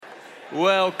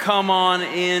Well, come on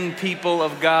in, people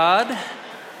of God.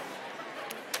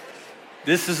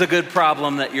 This is a good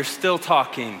problem that you're still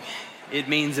talking. It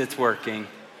means it's working.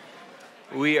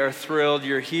 We are thrilled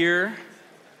you're here.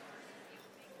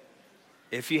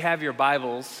 If you have your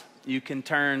Bibles, you can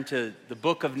turn to the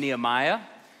book of Nehemiah.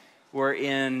 We're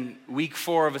in week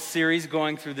 4 of a series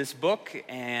going through this book,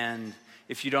 and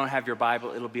if you don't have your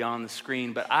Bible, it'll be on the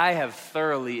screen. But I have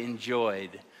thoroughly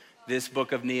enjoyed this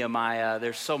book of Nehemiah.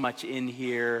 There's so much in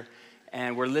here,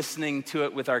 and we're listening to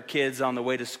it with our kids on the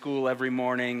way to school every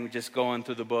morning, just going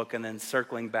through the book and then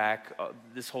circling back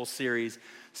this whole series,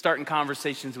 starting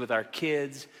conversations with our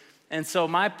kids. And so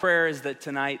my prayer is that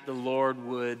tonight the Lord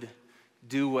would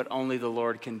do what only the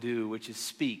Lord can do, which is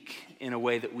speak in a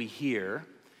way that we hear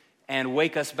and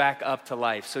wake us back up to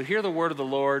life. So hear the word of the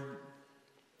Lord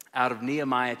out of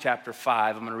Nehemiah chapter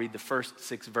 5. I'm going to read the first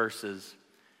 6 verses,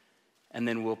 and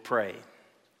then we'll pray. It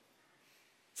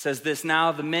says this: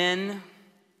 "Now the men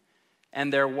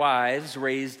and their wives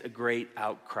raised a great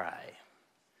outcry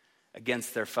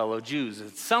against their fellow Jews.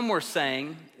 And some were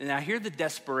saying," and I hear the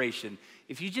desperation.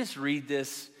 If you just read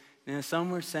this,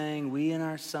 some were saying, "We and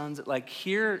our sons," like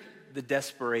hear the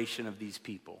desperation of these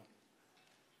people,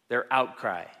 their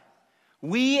outcry.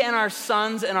 "We and our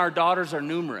sons and our daughters are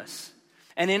numerous,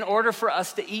 and in order for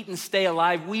us to eat and stay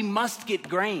alive, we must get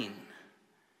grain."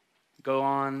 Go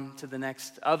on to the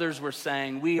next. "Others were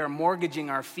saying, we are mortgaging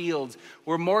our fields,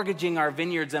 we're mortgaging our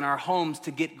vineyards and our homes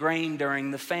to get grain during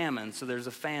the famine." So there's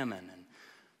a famine. And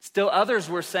still others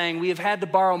were saying, "We have had to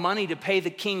borrow money to pay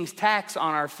the king's tax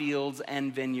on our fields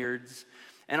and vineyards.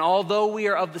 And although we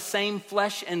are of the same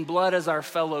flesh and blood as our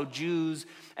fellow Jews,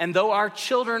 and though our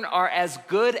children are as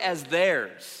good as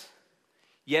theirs,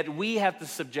 yet we have to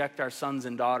subject our sons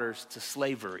and daughters to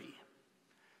slavery.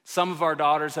 Some of our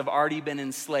daughters have already been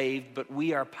enslaved, but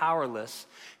we are powerless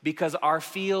because our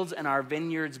fields and our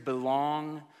vineyards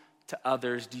belong to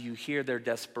others." Do you hear their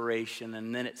desperation?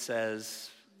 And then it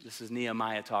says, this is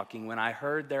Nehemiah talking, "When I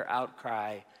heard their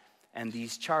outcry and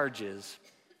these charges,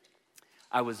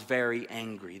 I was very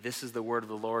angry." This is the word of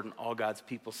the Lord, and all God's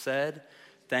people said,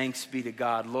 "Thanks be to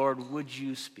God." Lord, would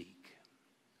you speak?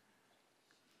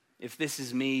 If this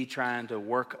is me trying to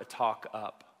work a talk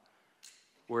up,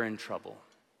 we're in trouble.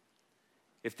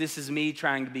 If this is me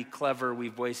trying to be clever,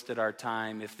 we've wasted our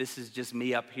time. If this is just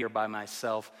me up here by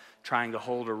myself trying to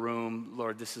hold a room,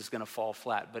 Lord, this is going to fall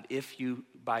flat. But if you,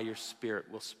 by your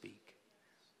Spirit, will speak,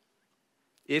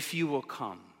 if you will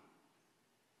come,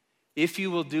 if you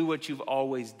will do what you've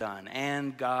always done,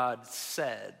 and God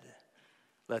said,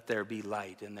 "Let there be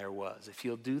light," and there was. If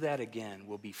you'll do that again,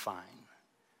 we'll be fine.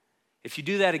 If you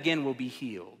do that again, we'll be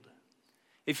healed.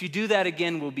 If you do that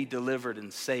again, we'll be delivered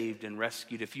and saved and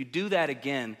rescued. If you do that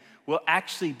again, we'll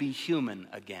actually be human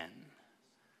again.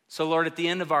 So Lord, at the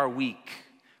end of our week,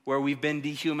 where we've been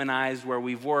dehumanized, where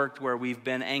we've worked, where we've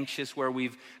been anxious, where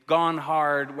we've gone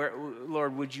hard,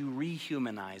 Lord, would you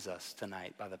rehumanize us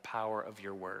tonight by the power of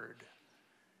your word?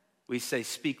 We say,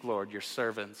 "Speak, Lord, your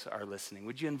servants are listening."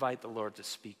 Would you invite the Lord to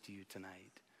speak to you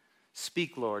tonight?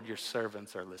 Speak, Lord, your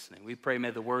servants are listening. We pray, may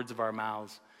the words of our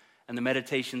mouths and the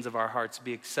meditations of our hearts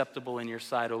be acceptable in your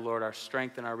sight, O Lord, our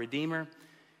strength and our Redeemer.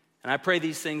 And I pray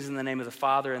these things in the name of the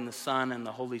Father and the Son and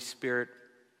the Holy Spirit.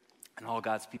 And all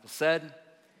God's people said,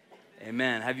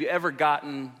 amen. Have you ever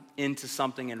gotten into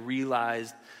something and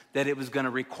realized that it was going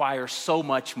to require so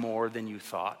much more than you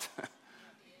thought?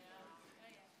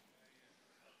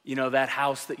 You know, that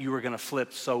house that you were going to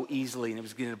flip so easily and it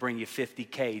was going to bring you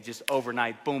 $50K just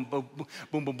overnight, boom, boom, boom,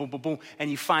 boom, boom, boom, boom, boom.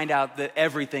 And you find out that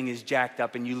everything is jacked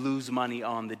up and you lose money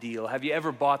on the deal. Have you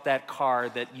ever bought that car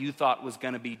that you thought was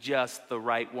going to be just the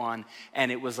right one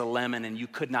and it was a lemon and you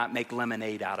could not make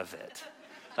lemonade out of it?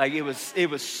 Like it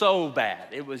was so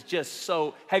bad. It was just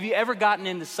so. Have you ever gotten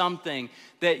into something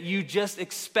that you just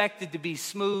expected to be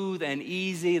smooth and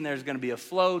easy and there's going to be a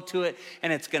flow to it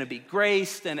and it's going to be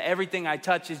graced and everything I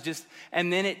touch is just,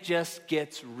 and then it just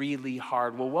gets really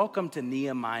hard? Well, welcome to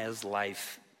Nehemiah's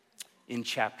life in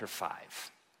chapter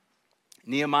 5.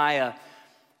 Nehemiah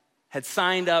had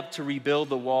signed up to rebuild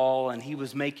the wall and he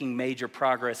was making major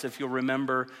progress. If you'll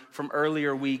remember from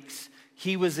earlier weeks,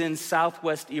 he was in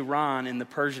southwest Iran in the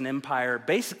Persian Empire,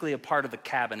 basically a part of the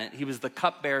cabinet. He was the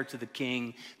cupbearer to the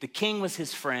king. The king was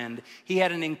his friend. He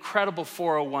had an incredible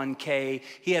 401k.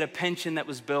 He had a pension that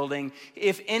was building.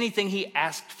 If anything he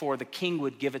asked for, the king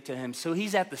would give it to him. So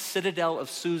he's at the citadel of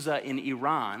Susa in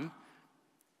Iran.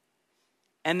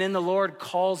 And then the Lord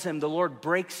calls him, the Lord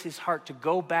breaks his heart to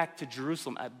go back to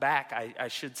Jerusalem, I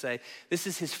should say. This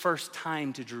is his first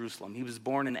time to Jerusalem. He was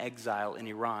born in exile in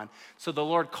Iran. So the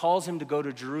Lord calls him to go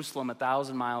to Jerusalem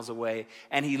 1,000 miles away,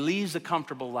 and he leaves a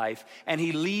comfortable life, and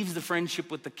he leaves the friendship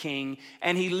with the king,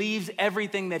 and he leaves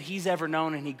everything that he's ever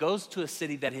known, and he goes to a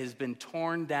city that has been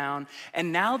torn down,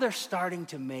 and now they're starting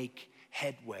to make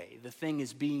headway. The thing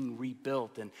is being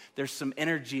rebuilt, and there's some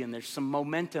energy and there's some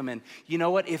momentum. And you know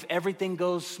what? If everything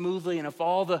goes smoothly, and if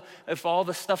all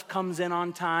the stuff comes in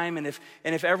on time, and if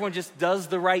everyone just does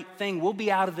the right thing, we'll be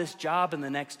out of this job in the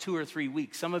next 2 or 3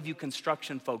 weeks. Some of you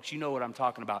construction folks, you know what I'm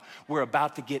talking about. We're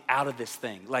about to get out of this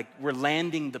thing. Like we're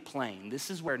landing the plane. This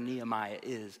is where Nehemiah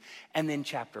is. And then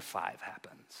chapter 5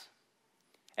 happens.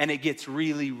 And it gets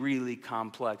really, really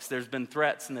complex. There's been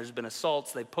threats and there's been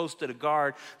assaults. They've posted a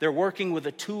guard. They're working with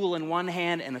a tool in one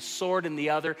hand and a sword in the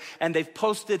other. And they've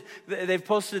posted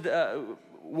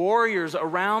warriors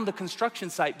around the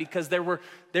construction site because there were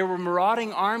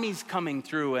marauding armies coming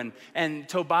through. And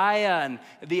Tobiah and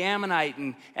the Ammonite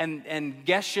and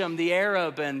Geshem the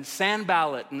Arab and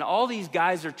Sanballat. And all these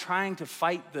guys are trying to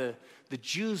fight the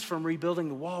Jews from rebuilding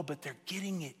the wall. But they're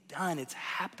getting it done. It's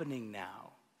happening now.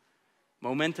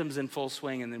 Momentum's in full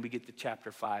swing, and then we get to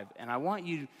chapter 5. And I want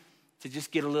you to just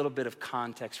get a little bit of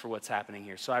context for what's happening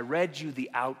here. So I read you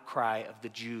the outcry of the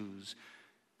Jews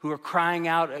who are crying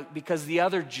out because the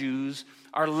other Jews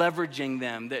are leveraging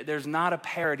them. There's not a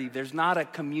parity. There's not a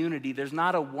community. There's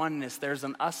not a oneness. There's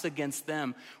an us against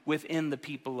them within the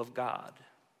people of God.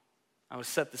 I will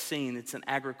set the scene. It's an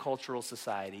agricultural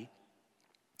society.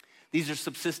 These are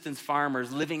subsistence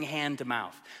farmers living hand to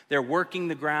mouth. They're working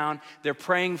the ground. They're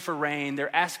praying for rain.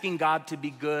 They're asking God to be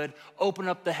good. Open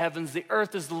up the heavens. The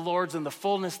earth is the Lord's and the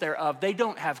fullness thereof. They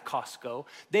don't have Costco.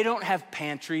 They don't have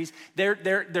pantries.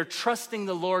 They're trusting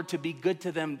the Lord to be good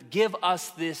to them. Give us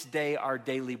this day our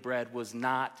daily bread was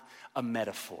not a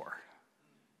metaphor.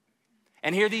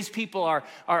 And here these people are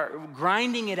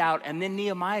grinding it out, and then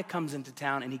Nehemiah comes into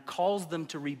town and he calls them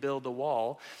to rebuild the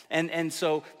wall. And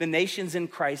so the nation's in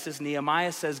crisis.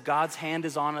 Nehemiah says, God's hand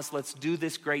is on us. Let's do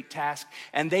this great task.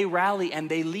 And they rally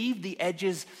and they leave the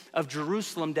edges of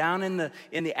Jerusalem down in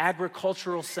the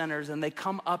agricultural centers, and they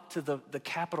come up to the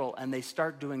capital and they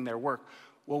start doing their work.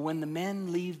 Well, when the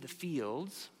men leave the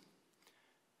fields,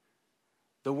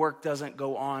 the work doesn't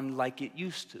go on like it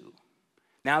used to.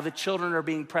 Now the children are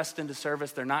being pressed into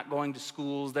service. They're not going to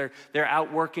schools. They're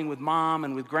out working with mom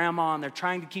and with grandma, and they're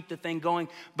trying to keep the thing going.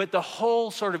 But the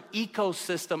whole sort of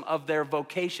ecosystem of their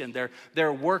vocation,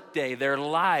 their work day, their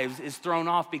lives is thrown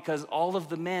off because all of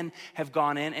the men have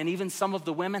gone in, and even some of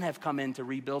the women have come in to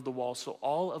rebuild the wall. So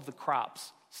all of the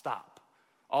crops stop.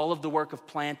 All of the work of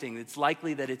planting. It's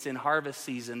likely that it's in harvest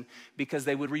season because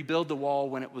they would rebuild the wall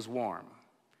when it was warm.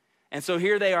 And so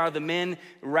here they are, the men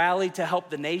rally to help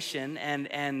the nation,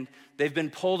 and they've been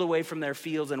pulled away from their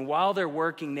fields. And while they're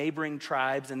working, neighboring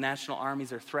tribes and national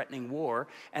armies are threatening war,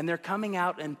 and they're coming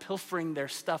out and pilfering their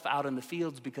stuff out in the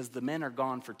fields because the men are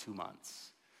gone for 2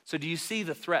 months. So do you see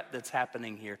the threat that's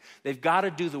happening here? They've got to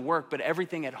do the work, but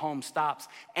everything at home stops,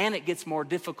 and it gets more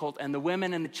difficult, and the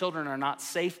women and the children are not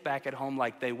safe back at home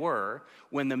like they were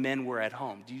when the men were at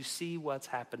home. Do you see what's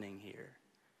happening here?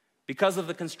 Because of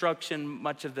the construction,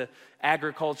 much of the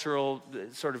agricultural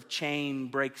sort of chain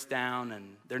breaks down,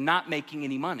 and they're not making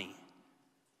any money.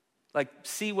 Like,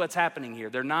 see what's happening here.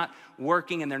 They're not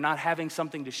working, and they're not having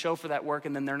something to show for that work,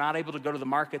 and then they're not able to go to the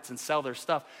markets and sell their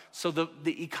stuff. So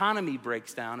the economy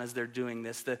breaks down as they're doing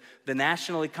this, the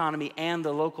national economy and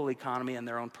the local economy and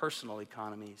their own personal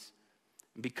economies.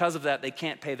 And because of that, they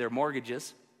can't pay their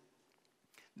mortgages.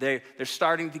 They're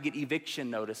starting to get eviction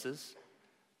notices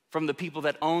from the people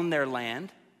that own their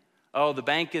land. Oh, the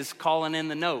bank is calling in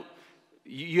the note.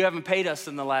 You haven't paid us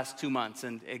in the last 2 months,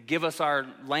 and give us our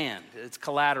land. It's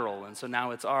collateral, and so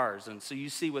now it's ours. And so you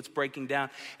see what's breaking down.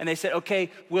 And they said,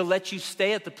 okay, we'll let you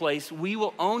stay at the place. We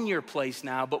will own your place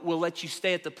now, but we'll let you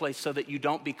stay at the place so that you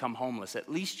don't become homeless. At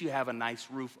least you have a nice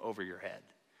roof over your head.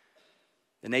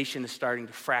 The nation is starting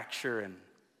to fracture, and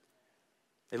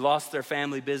they lost their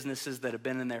family businesses that have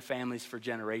been in their families for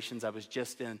generations. I was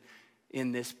just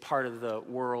in this part of the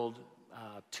world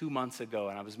 2 months ago,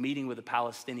 and I was meeting with a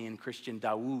Palestinian Christian,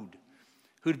 Dawood,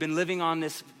 who'd been living on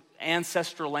this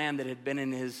ancestral land that had been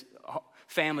in his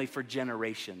family for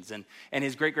generations. And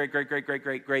his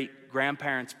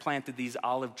great-great-great-great-great-great-grandparents planted these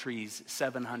olive trees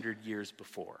 700 years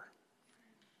before.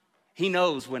 He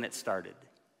knows when it started.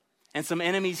 And some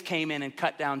enemies came in and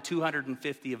cut down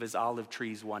 250 of his olive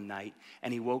trees one night,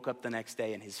 and he woke up the next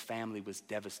day and his family was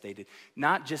devastated.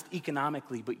 Not just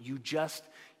economically, but you just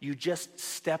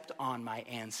stepped on my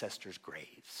ancestors'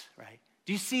 graves, right?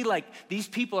 Do you see, like, these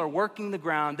people are working the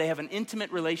ground, they have an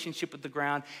intimate relationship with the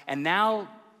ground, and now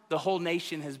the whole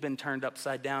nation has been turned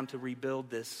upside down to rebuild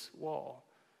this wall.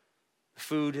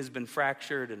 Food has been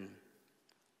fractured, and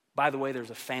by the way,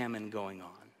 there's a famine going on.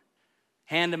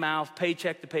 Hand to mouth,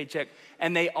 paycheck to paycheck,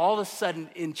 and they all of a sudden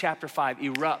in chapter 5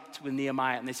 erupt with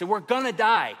Nehemiah, and they say, we're gonna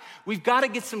die. We've gotta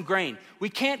get some grain. We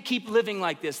can't keep living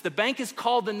like this. The bank has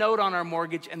called the note on our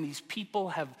mortgage, and these people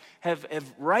have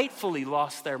rightfully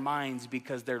lost their minds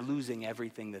because they're losing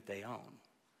everything that they own.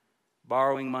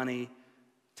 Borrowing money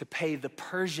to pay the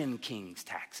Persian king's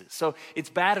taxes. So it's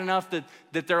bad enough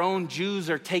that their own Jews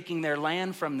are taking their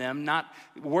land from them, not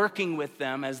working with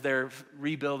them as they're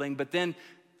rebuilding, but then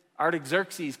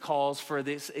Artaxerxes calls for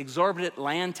this exorbitant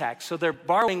land tax. So they're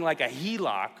borrowing like a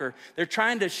HELOC, or they're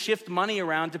trying to shift money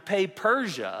around to pay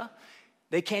Persia.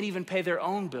 They can't even pay their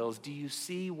own bills. Do you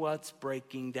see what's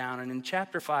breaking down? And in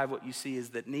chapter 5, what you see is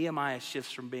that Nehemiah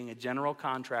shifts from being a general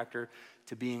contractor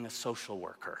to being a social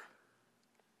worker.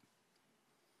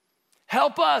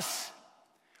 Help us.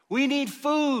 We need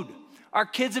food. Our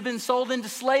kids have been sold into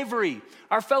slavery.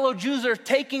 Our fellow Jews are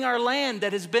taking our land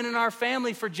that has been in our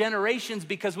family for generations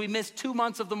because we missed 2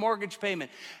 months of the mortgage payment.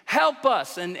 Help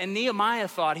us. And Nehemiah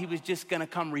thought he was just going to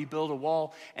come rebuild a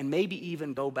wall and maybe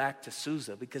even go back to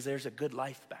Susa because there's a good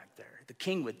life back there. The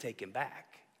king would take him back.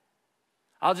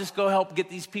 I'll just go help get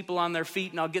these people on their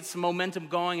feet, and I'll get some momentum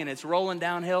going, and it's rolling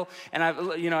downhill. And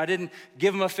I didn't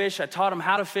give them a fish. I taught them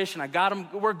how to fish, and I got them.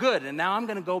 We're good. And now I'm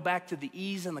going to go back to the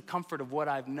ease and the comfort of what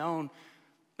I've known.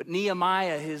 But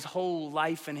Nehemiah, his whole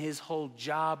life and his whole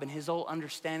job and his whole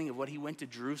understanding of what he went to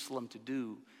Jerusalem to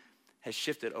do has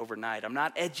shifted overnight. I'm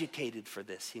not educated for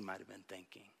this, he might have been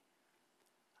thinking.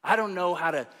 I don't know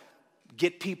how to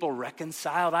get people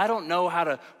reconciled. I don't know how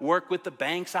to work with the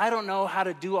banks. I don't know how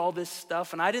to do all this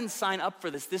stuff. And I didn't sign up for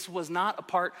this. This was not a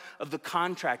part of the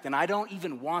contract. And I don't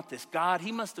even want this. God,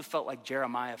 he must have felt like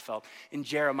Jeremiah felt in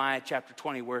Jeremiah chapter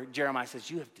 20, where Jeremiah says,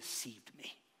 you have deceived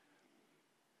me.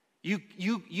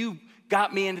 You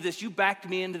got me into this. You backed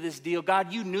me into this deal.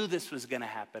 God, you knew this was going to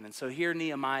happen. And so here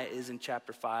Nehemiah is in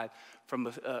chapter 5,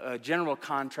 from a general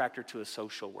contractor to a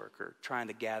social worker, trying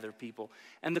to gather people.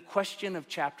 And the question of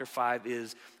chapter 5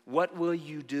 is, what will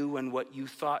you do when what you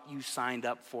thought you signed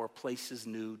up for places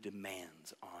new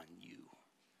demands on you?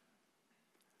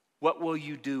 What will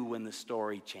you do when the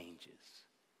story changes?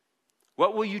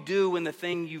 What will you do when the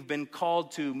thing you've been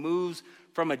called to moves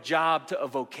from a job to a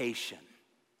vocation?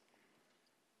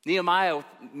 Nehemiah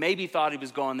maybe thought he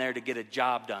was going there to get a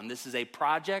job done. This is a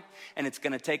project, and it's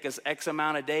going to take us X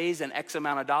amount of days and X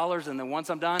amount of dollars, and then once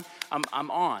I'm done,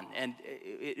 I'm on. And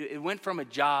it went from a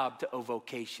job to a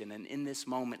vocation, and in this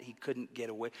moment, he couldn't get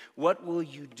away. What will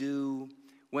you do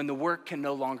when the work can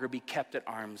no longer be kept at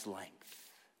arm's length?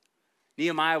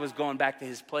 Nehemiah was going back to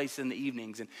his place in the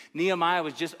evenings, and Nehemiah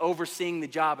was just overseeing the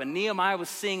job, and Nehemiah was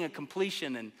seeing a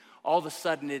completion, and all of a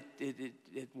sudden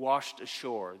it washed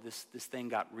ashore. This thing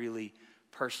got really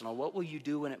personal. What will you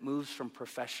do when it moves from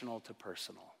professional to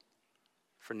personal?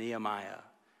 For Nehemiah,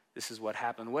 this is what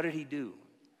happened. What did he do?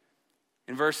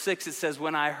 In verse 6 it says,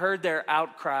 when I heard their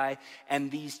outcry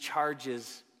and these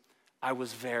charges, I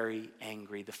was very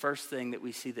angry. The first thing that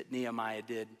we see that Nehemiah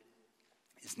did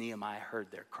is Nehemiah heard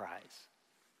their cries.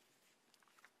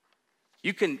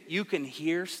 You can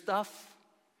hear stuff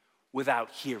without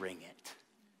hearing it.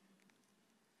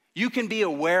 You can be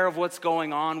aware of what's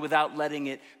going on without letting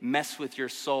it mess with your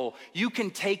soul. You can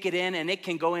take it in, and it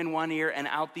can go in one ear and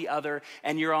out the other,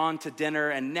 and you're on to dinner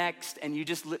and next, and you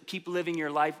just keep living your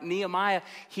life. Nehemiah,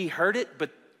 he heard it,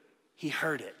 but he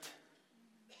heard it.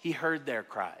 He heard their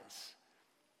cries.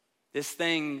 This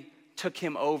thing took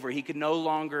him over. He could no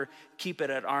longer keep it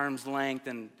at arm's length.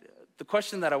 And the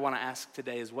question that I want to ask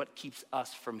today is, what keeps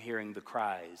us from hearing the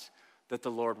cries that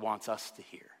the Lord wants us to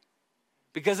hear?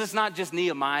 Because it's not just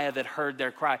Nehemiah that heard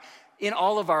their cry. In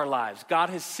all of our lives, God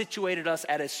has situated us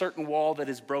at a certain wall that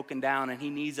is broken down, and he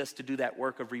needs us to do that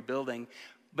work of rebuilding.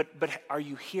 But are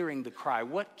you hearing the cry?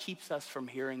 What keeps us from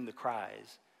hearing the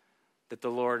cries that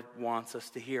the Lord wants us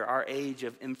to hear? Our age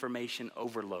of information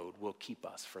overload will keep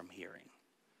us from hearing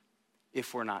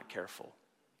if we're not careful.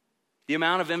 The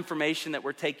amount of information that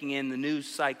we're taking in, the news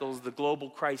cycles, the global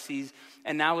crises,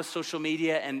 and now with social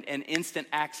media and instant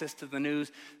access to the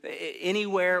news,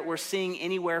 we're seeing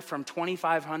anywhere from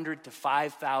 2,500 to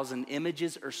 5,000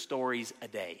 images or stories a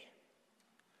day.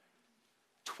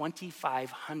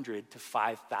 2,500 to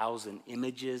 5,000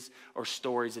 images or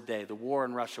stories a day. The war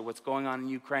in Russia, what's going on in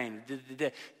Ukraine,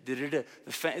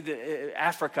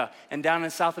 Africa, and down in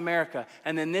South America.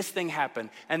 And then this thing happened.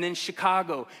 And then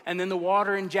Chicago. And then the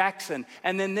water in Jackson.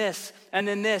 And then this. And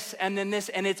then this. And then this.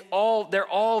 And they're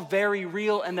all very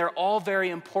real and they're all very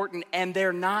important. And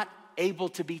they're not able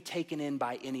to be taken in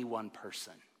by any one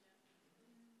person.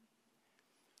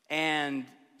 And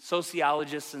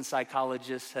sociologists and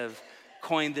psychologists have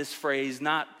coined this phrase,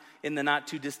 not in the not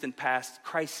too distant past,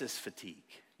 crisis fatigue.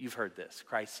 You've heard this,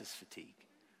 crisis fatigue.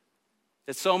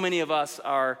 That so many of us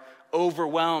are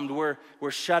overwhelmed, we're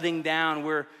shutting down,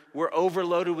 we're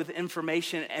overloaded with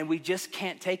information and we just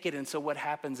can't take it. And so what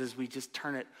happens is we just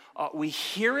turn it off. We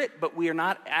hear it, but we are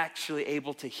not actually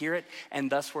able to hear it,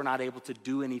 and thus we're not able to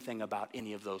do anything about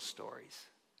any of those stories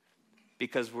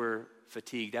because we're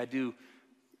fatigued. I do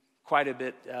quite a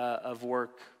bit of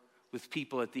work with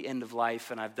people at the end of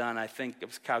life, and I think I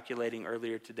was calculating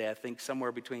earlier today, I think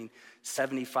somewhere between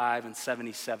 75 and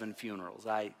 77 funerals.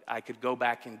 I could go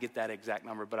back and get that exact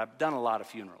number, but I've done a lot of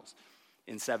funerals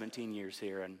in 17 years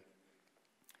here, and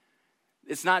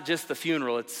it's not just the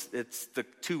funeral, it's the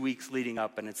 2 weeks leading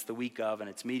up, and it's the week of, and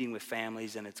it's meeting with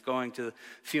families, and it's going to the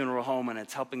funeral home, and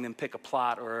it's helping them pick a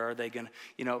plot, or are they going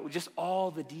to, just all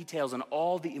the details and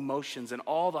all the emotions and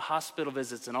all the hospital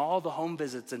visits and all the home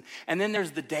visits. And then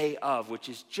there's the day of, which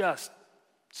is just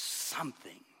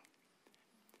something.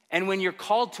 And when you're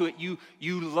called to it, you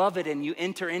love it and you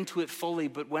enter into it fully.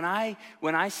 But when I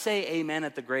say amen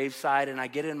at the graveside and I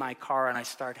get in my car and I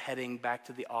start heading back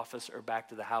to the office or back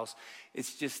to the house,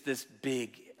 it's just this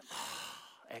big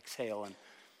exhale. And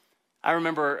I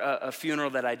remember a funeral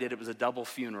that I did. It was a double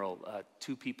funeral.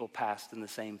 2 people passed in the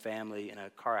same family in a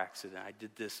car accident. I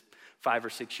did this 5 or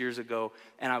 6 years ago,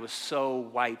 and I was so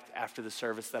wiped after the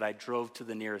service that I drove to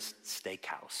the nearest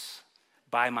steakhouse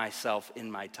by myself in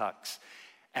my tux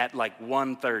at like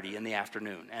 1:30 in the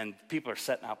afternoon. And people are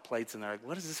setting out plates and they're like,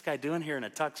 what is this guy doing here in a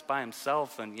tux by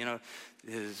himself? And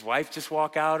his wife just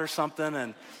walk out or something.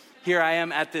 And here I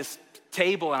am at this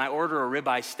table and I order a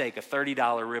ribeye steak, a $30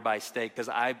 ribeye steak, because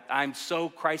I'm so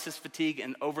crisis fatigued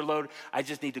and overloaded. I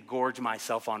just need to gorge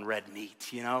myself on red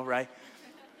meat, right?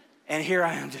 And here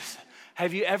I am just...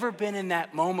 Have you ever been in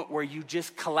that moment where you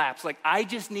just collapse? Like, I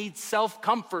just need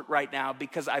self-comfort right now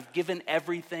because I've given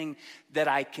everything that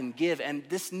I can give. And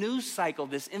this news cycle,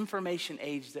 this information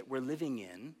age that we're living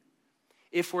in,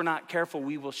 if we're not careful,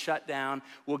 we will shut down,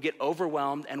 we'll get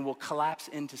overwhelmed, and we'll collapse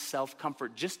into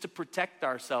self-comfort. Just to protect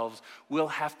ourselves, we'll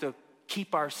have to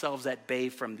keep ourselves at bay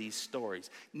from these stories.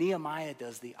 Nehemiah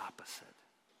does the opposite.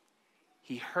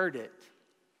 He heard it,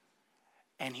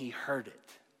 and he heard it.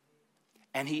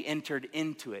 And he entered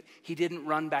into it. He didn't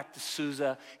run back to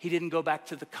Susa. He didn't go back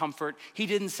to the comfort. He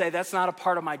didn't say, that's not a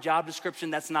part of my job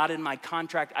description. That's not in my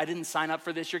contract. I didn't sign up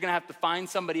for this. You're going to have to find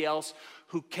somebody else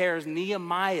who cares.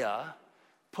 Nehemiah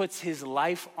puts his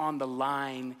life on the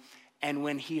line. And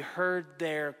when he heard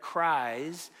their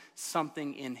cries,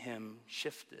 something in him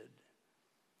shifted.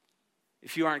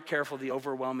 If you aren't careful, the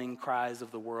overwhelming cries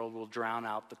of the world will drown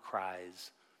out the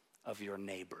cries of your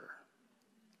neighbor.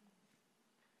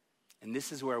 And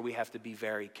this is where we have to be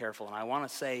very careful. And I want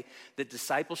to say that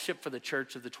discipleship for the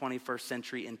church of the 21st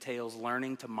century entails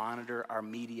learning to monitor our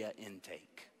media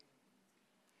intake.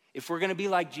 If we're going to be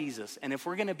like Jesus, and if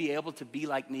we're going to be able to be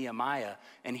like Nehemiah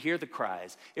and hear the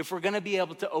cries, if we're going to be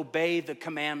able to obey the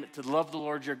commandment to love the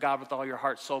Lord your God with all your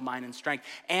heart, soul, mind, and strength,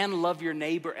 and love your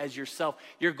neighbor as yourself,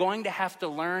 you're going to have to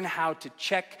learn how to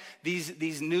check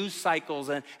these news cycles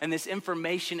and this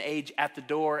information age at the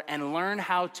door, and learn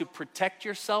how to protect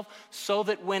yourself so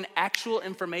that when actual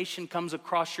information comes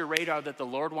across your radar that the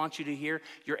Lord wants you to hear,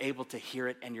 you're able to hear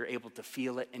it, and you're able to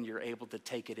feel it, and you're able to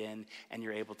take it in, and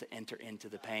you're able to enter into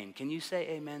the pain. Can you say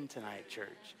amen tonight,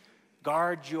 church?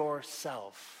 Guard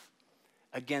yourself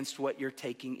against what you're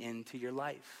taking into your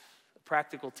life. A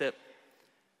practical tip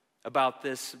about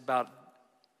this, about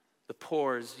the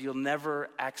poor, is you'll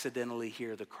never accidentally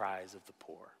hear the cries of the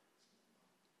poor.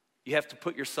 You have to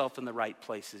put yourself in the right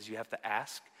places. You have to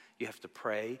ask, you have to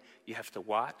pray, you have to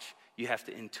watch, you have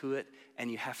to intuit, and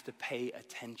you have to pay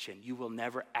attention. You will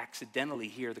never accidentally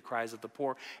hear the cries of the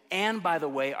poor. And by the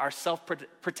way, our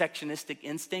self-protectionistic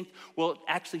instinct will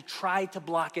actually try to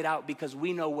block it out because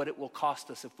we know what it will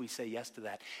cost us if we say yes to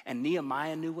that. And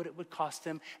Nehemiah knew what it would cost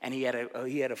him, and he had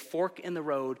a fork in the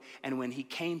road, and when he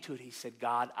came to it, he said,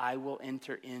 God, I will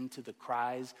enter into the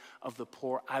cries of the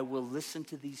poor. I will listen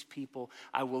to these people.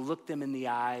 I will look them in the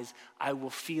eyes. I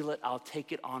will feel it. I'll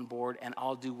take it on board, and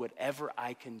I'll do whatever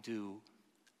I can do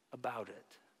about it.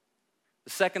 The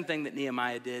second thing that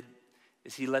Nehemiah did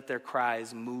is he let their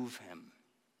cries move him.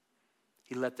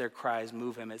 He let their cries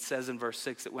move him. It says in verse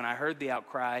 6 that when I heard the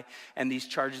outcry and these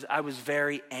charges, I was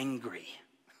very angry.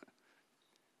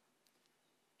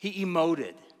 He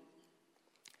emoted.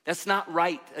 That's not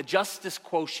right. A justice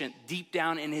quotient deep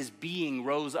down in his being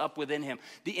rose up within him.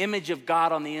 The image of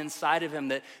God on the inside of him,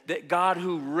 that God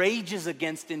who rages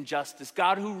against injustice,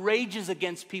 God who rages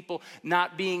against people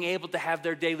not being able to have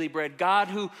their daily bread, God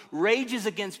who rages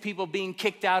against people being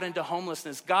kicked out into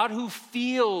homelessness, God who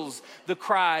feels the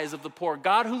cries of the poor,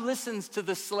 God who listens to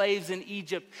the slaves in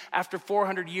Egypt after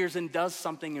 400 years and does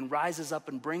something and rises up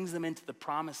and brings them into the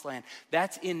promised land.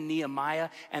 That's in Nehemiah,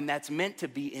 and that's meant to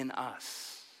be in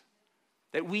us.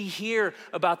 That we hear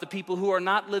about the people who are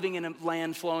not living in a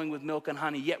land flowing with milk and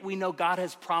honey, yet we know God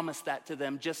has promised that to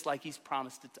them just like he's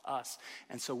promised it to us.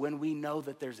 And so when we know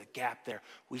that there's a gap there,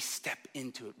 we step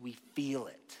into it, we feel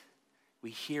it,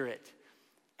 we hear it,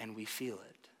 and we feel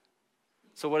it.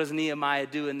 So what does Nehemiah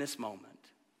do in this moment?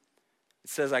 It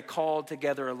says, I called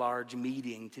together a large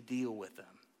meeting to deal with them.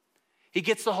 He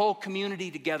gets the whole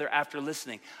community together after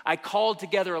listening. I called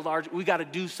together we got to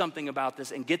do something about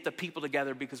this and get the people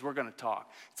together because we're going to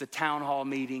talk. It's a town hall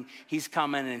meeting. He's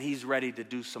coming and he's ready to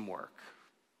do some work.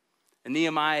 And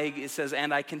Nehemiah, it says,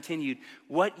 and I continued,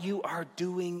 what you are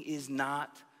doing is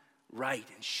not right.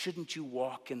 And shouldn't you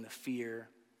walk in the fear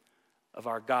of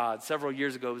our God? Several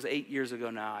years ago, it was 8 years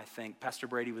ago now, I think, Pastor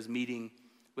Brady was meeting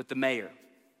with the mayor.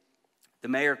 The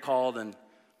mayor called and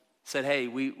said, hey,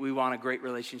 we want a great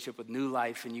relationship with New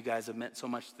Life, and you guys have meant so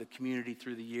much to the community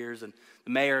through the years. And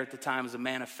the mayor at the time was a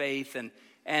man of faith.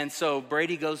 And so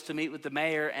Brady goes to meet with the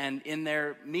mayor, and in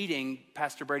their meeting,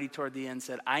 Pastor Brady toward the end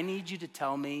said, I need you to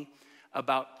tell me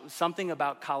about something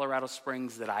about Colorado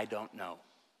Springs that I don't know.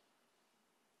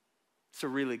 It's a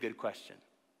really good question.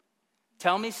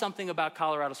 Tell me something about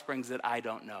Colorado Springs that I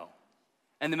don't know.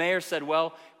 And the mayor said,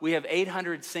 well, we have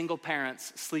 800 single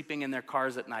parents sleeping in their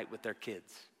cars at night with their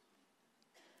kids.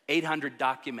 800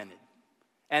 documented.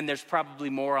 And there's probably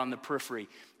more on the periphery.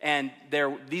 And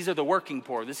these are the working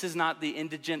poor. This is not the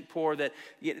indigent poor.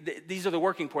 These are the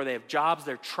working poor. They have jobs.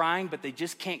 They're trying, but they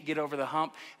just can't get over the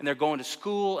hump. And they're going to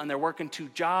school, and they're working 2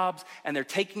 jobs. And they're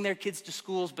taking their kids to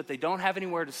schools, but they don't have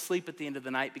anywhere to sleep at the end of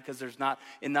the night because there's not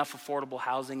enough affordable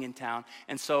housing in town.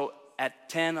 And so at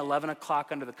 10, 11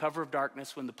 o'clock under the cover of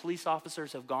darkness, when the police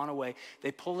officers have gone away,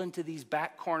 they pull into these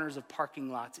back corners of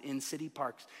parking lots in city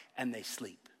parks, and they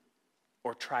sleep.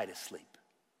 Or try to sleep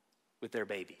with their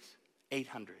babies.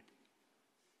 800.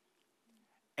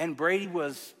 And Brady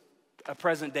was a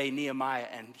present-day Nehemiah,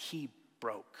 and he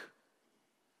broke.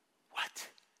 What?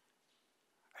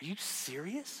 Are you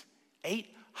serious?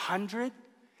 800?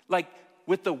 Like,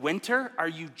 with the winter, are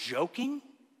you joking?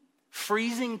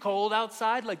 Freezing cold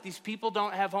outside, like these people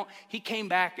don't have home. He came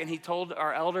back, and he told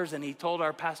our elders, and he told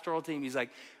our pastoral team, he's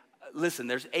like, listen,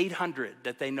 there's 800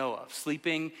 that they know of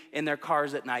sleeping in their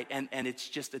cars at night, and it's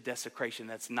just a desecration.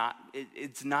 It's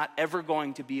not ever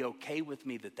going to be okay with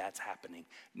me that that's happening.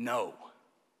 No.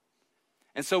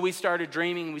 And so we started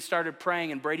dreaming, we started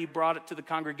praying, and Brady brought it to the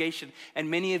congregation. And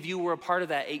many of you were a part of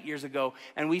that 8 years ago.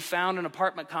 And we found an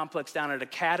apartment complex down at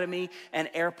Academy and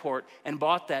Airport and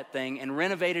bought that thing and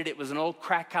renovated it. It was an old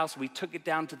crack house. We took it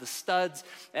down to the studs,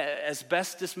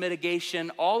 asbestos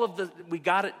mitigation, we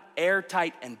got it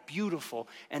airtight and beautiful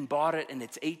and bought it, and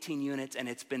it's 18 units, and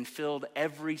it's been filled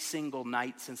every single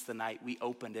night since the night we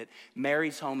opened it.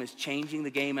 Mary's Home is changing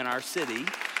the game in our city.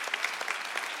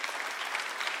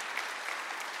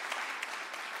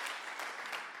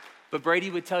 But Brady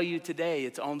would tell you today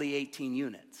it's only 18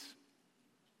 units.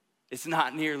 It's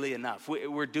not nearly enough.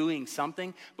 We're doing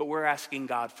something, but we're asking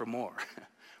God for more.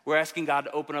 We're asking God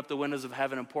to open up the windows of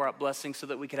heaven and pour out blessings so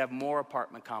that we could have more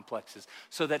apartment complexes,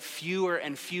 so that fewer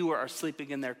and fewer are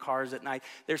sleeping in their cars at night.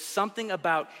 There's something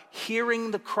about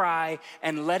hearing the cry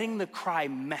and letting the cry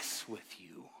mess with you.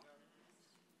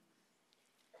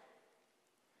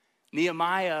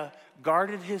 Nehemiah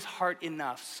guarded his heart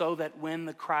enough so that when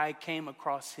the cry came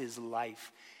across his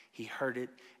life, he heard it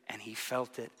and he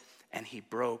felt it and he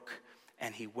broke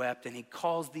and he wept, and he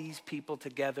calls these people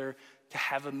together to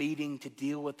have a meeting to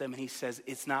deal with them. And he says,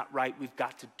 it's not right. We've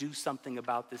got to do something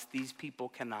about this. These people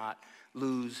cannot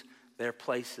lose their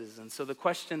places. And so the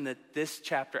question that this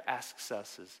chapter asks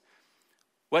us is,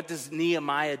 what does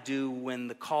Nehemiah do when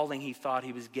the calling he thought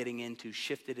he was getting into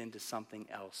shifted into something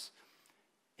else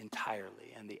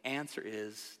entirely? And the answer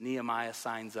is Nehemiah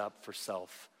signs up for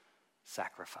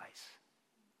self-sacrifice.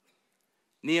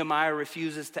 Nehemiah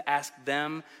refuses to ask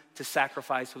them to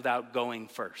sacrifice without going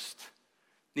first.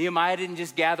 Nehemiah didn't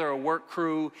just gather a work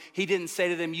crew. He didn't say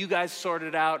to them, you guys sort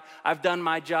it out. I've done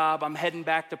my job. I'm heading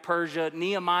back to Persia.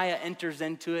 Nehemiah enters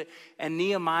into it, and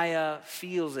Nehemiah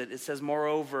feels it. It says,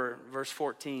 moreover, verse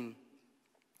 14.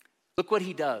 Look what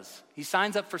he does. He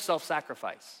signs up for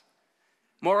self-sacrifice.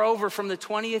 Moreover, from the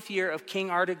 20th year of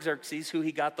King Artaxerxes, who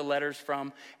he got the letters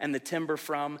from and the timber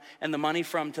from and the money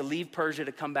from to leave Persia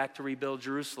to come back to rebuild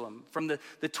Jerusalem. From the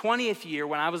 20th year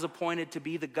when I was appointed to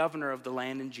be the governor of the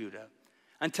land in Judah,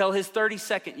 until his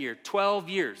 32nd year, 12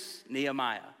 years,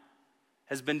 Nehemiah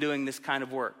has been doing this kind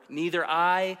of work. Neither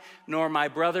I nor my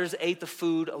brothers ate the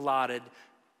food allotted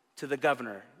to the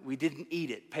governor. We didn't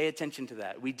eat it. Pay attention to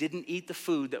that. We didn't eat the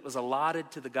food that was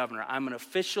allotted to the governor. I'm an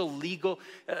official, legal,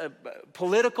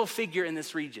 political figure in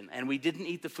this region, and we didn't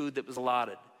eat the food that was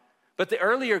allotted. But the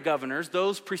earlier governors,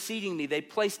 those preceding me, they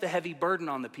placed a heavy burden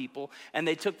on the people, and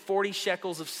they took 40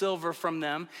 shekels of silver from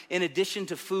them in addition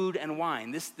to food and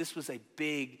wine. This was a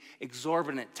big,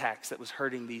 exorbitant tax that was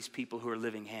hurting these people who are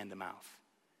living hand to mouth.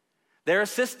 Their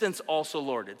assistants also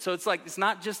lorded. So it's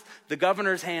not just the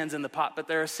governor's hands in the pot, but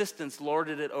their assistants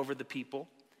lorded it over the people.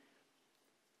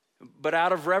 But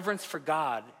out of reverence for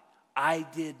God, I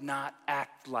did not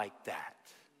act like that.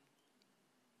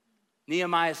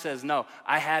 Nehemiah says, no,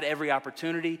 I had every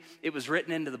opportunity. It was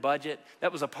written into the budget.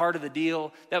 That was a part of the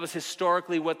deal. That was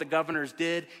historically what the governors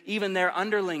did. Even their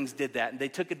underlings did that. And they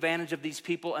took advantage of these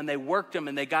people and they worked them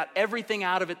and they got everything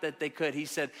out of it that they could. He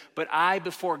said, but I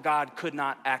before God could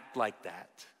not act like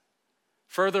that.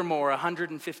 Furthermore,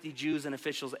 150 Jews and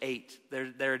officials ate.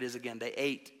 There it is again. They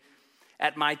ate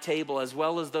at my table, as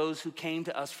well as those who came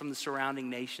to us from the surrounding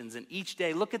nations. And each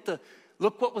day, look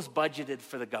what was budgeted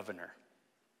for the governor.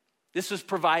 This was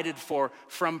provided for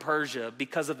from Persia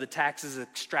because of the taxes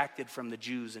extracted from the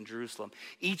Jews in Jerusalem.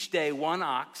 Each day, one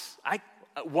ox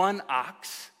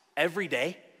every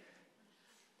day,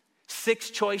 6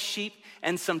 choice sheep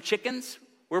and some chickens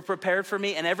were prepared for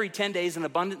me, and every 10 days an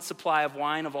abundant supply of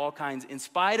wine of all kinds. In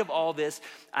spite of all this,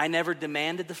 I never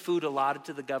demanded the food allotted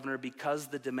to the governor because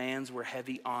the demands were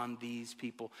heavy on these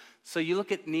people. So you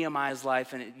look at Nehemiah's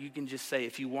life and you can just say,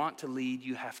 if you want to lead,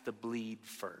 you have to bleed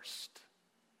first.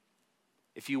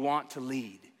 If you want to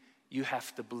lead, you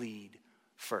have to bleed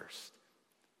first.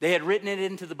 They had written it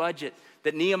into the budget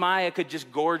that Nehemiah could just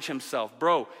gorge himself.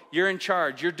 Bro, you're in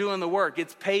charge. You're doing the work.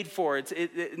 It's paid for.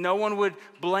 No one would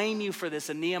blame you for this.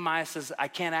 And Nehemiah says, I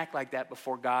can't act like that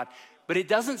before God. But it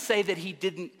doesn't say that he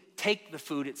didn't take the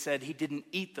food. It said he didn't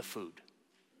eat the food.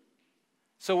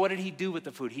 So what did he do with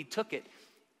the food? He took it.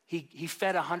 He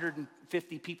fed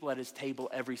 150 people at his table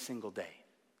every single day.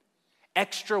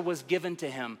 Extra was given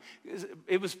to him.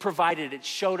 It was provided. It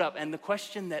showed up. And the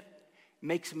question that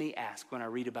makes me ask when I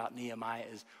read about Nehemiah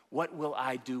is, what will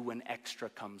I do when extra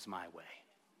comes my way?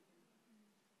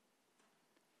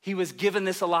 He was given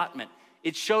this allotment.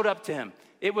 It showed up to him.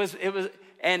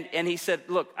 And he said,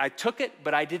 look, I took it,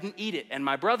 but I didn't eat it. And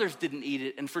my brothers didn't eat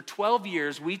it. And for 12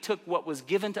 years, we took what was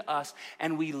given to us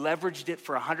and we leveraged it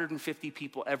for 150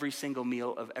 people every single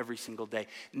meal of every single day.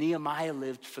 Nehemiah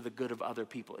lived for the good of other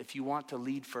people. If you want to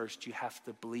lead first, you have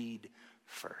to bleed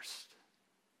first.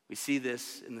 We see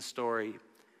this in the story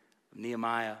of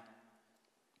Nehemiah.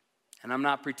 And I'm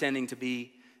not pretending to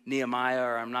be Nehemiah,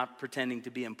 or I'm not pretending to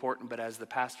be important, but as the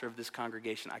pastor of this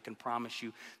congregation, I can promise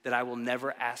you that I will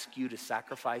never ask you to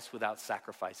sacrifice without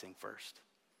sacrificing first.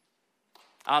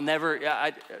 I'll never,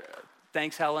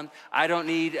 thanks Helen, I don't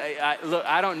need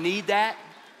that.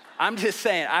 I'm just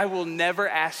saying, I will never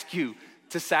ask you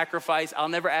to sacrifice. I'll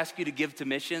never ask you to give to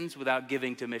missions without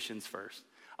giving to missions first.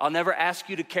 I'll never ask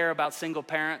you to care about single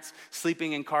parents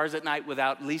sleeping in cars at night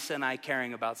without Lisa and I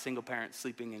caring about single parents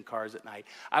sleeping in cars at night.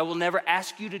 I will never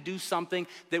ask you to do something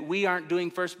that we aren't doing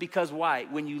first, because why?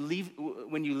 When you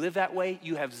live that way,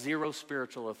 you have zero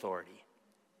spiritual authority.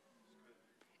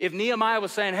 If Nehemiah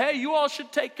was saying, hey, you all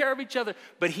should take care of each other,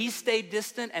 but he stayed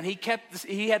distant and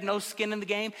he had no skin in the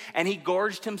game, and he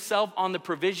gorged himself on the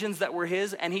provisions that were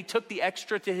his, and he took the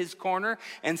extra to his corner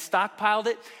and stockpiled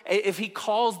it. If he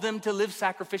calls them to live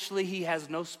sacrificially, he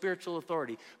has no spiritual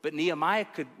authority. But Nehemiah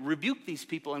could rebuke these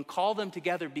people and call them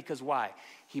together, because why?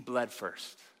 He bled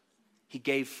first. He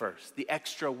gave first. The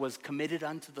extra was committed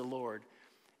unto the Lord.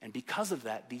 And because of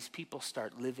that, these people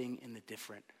start living in a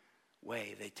different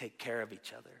way. They take care of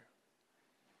each other.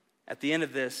 At the end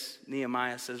of this,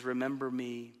 Nehemiah says, remember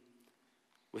me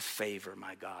with favor,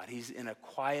 my God. He's in a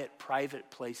quiet, private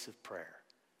place of prayer.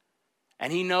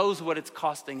 And he knows what it's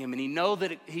costing him. And he knows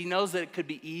that it could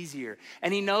be easier.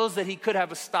 And he knows that he could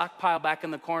have a stockpile back in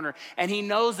the corner. And he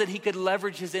knows that he could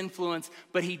leverage his influence,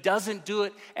 but he doesn't do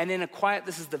it. And in a quiet,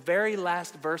 this is the very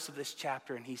last verse of this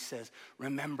chapter. And he says,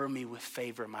 remember me with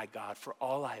favor, my God, for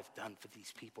all I have done for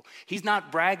these people. He's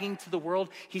not bragging to the world.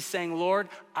 He's saying, Lord,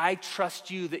 I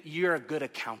trust you that you're a good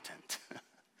accountant.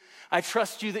 I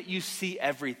trust you that you see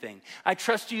everything. I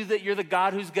trust you that you're the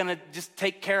God who's going to just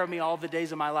take care of me all the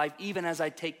days of my life, even as I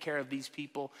take care of these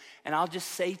people. And I'll just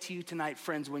say to you tonight,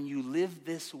 friends, when you live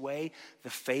this way, the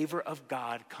favor of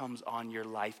God comes on your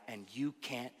life and you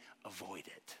can't avoid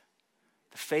it.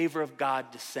 The favor of God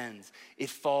descends. It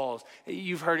falls.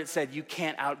 You've heard it said, you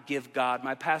can't outgive God.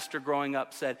 My pastor growing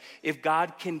up said, if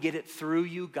God can get it through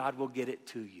you, God will get it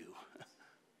to you.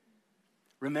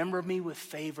 Remember me with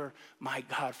favor, my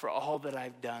God, for all that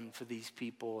I've done for these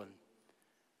people. And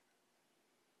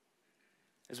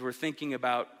as we're thinking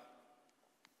about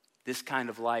this kind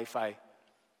of life,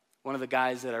 one of the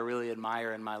guys that I really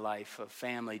admire in my life, a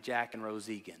family, Jack and Rose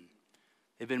Egan.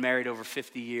 They've been married over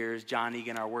 50 years. John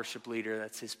Egan, our worship leader,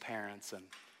 that's his parents. And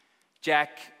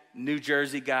Jack, New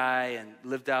Jersey guy, and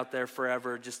lived out there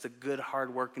forever, just a good,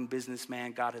 hard-working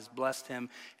businessman. God has blessed him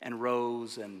and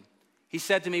Rose. And he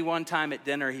said to me one time at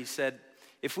dinner, he said,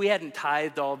 if we hadn't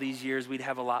tithed all these years, we'd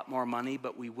have a lot more money,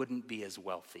 but we wouldn't be as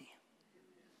wealthy.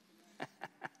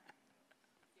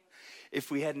 If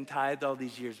we hadn't tithed all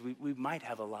these years, we might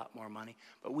have a lot more money,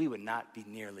 but we would not be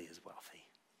nearly as wealthy.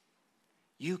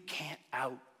 You can't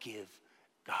outgive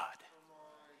God.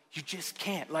 You just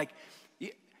can't.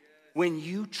 When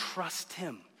you trust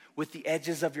him with the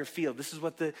edges of your field, this is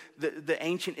what the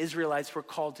ancient Israelites were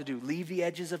called to do. Leave the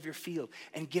edges of your field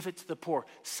and give it to the poor.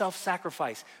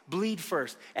 Self-sacrifice. Bleed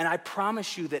first. And I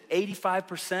promise you that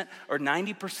 85% or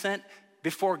 90%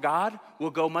 before God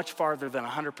will go much farther than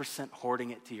 100%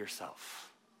 hoarding it to yourself.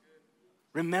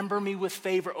 Remember me with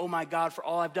favor, oh my God, for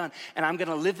all I've done. And I'm going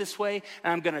to live this way,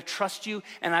 and I'm going to trust you,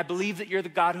 and I believe that you're the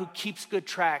God who keeps good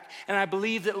track. And I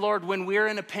believe that, Lord, when we're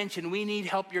in a pinch and we need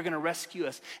help, you're going to rescue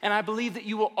us. And I believe that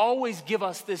you will always give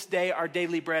us this day our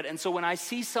daily bread. And so when I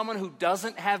see someone who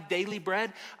doesn't have daily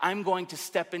bread, I'm going to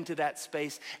step into that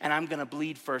space, and I'm going to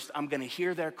bleed first. I'm going to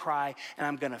hear their cry, and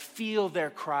I'm going to feel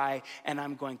their cry, and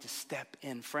I'm going to step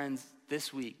in. Friends,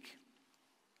 this week,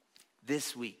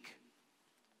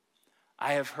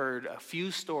 I have heard a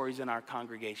few stories in our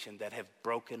congregation that have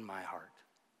broken my heart.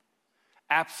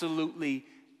 Absolutely,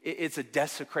 it's a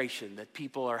desecration that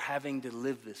people are having to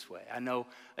live this way. I know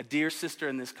a dear sister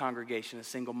in this congregation, a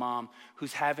single mom,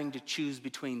 who's having to choose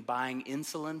between buying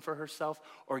insulin for herself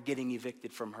or getting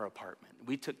evicted from her apartment.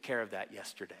 We took care of that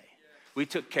yesterday.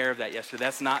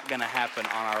 That's not going to happen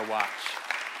on our watch.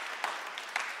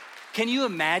 Can you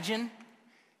imagine?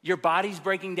 Your body's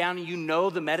breaking down and you know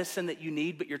the medicine that you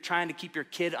need, but you're trying to keep your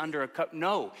kid under a cup.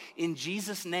 No, in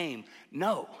Jesus' name,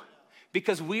 no.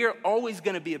 Because we are always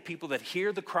going to be a people that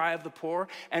hear the cry of the poor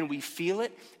and we feel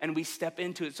it and we step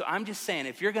into it. So I'm just saying,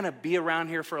 if you're going to be around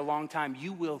here for a long time,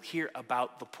 you will hear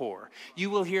about the poor. You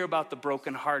will hear about the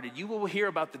brokenhearted. You will hear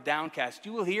about the downcast.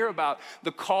 You will hear about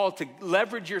the call to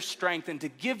leverage your strength and to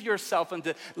give yourself and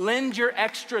to lend your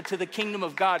extra to the kingdom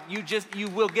of God. You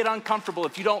will get uncomfortable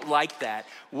if you don't like that.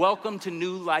 Welcome to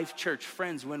New Life Church.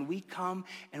 Friends, when we come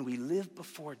and we live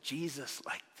before Jesus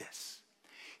like this,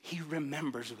 he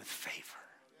remembers with favor.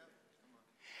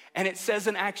 And it says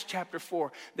in Acts chapter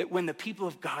 4 that when the people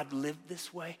of God lived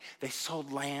this way, they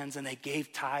sold lands and they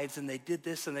gave tithes and they did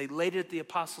this and they laid it at the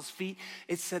apostles' feet.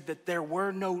 It said that there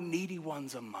were no needy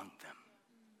ones among them.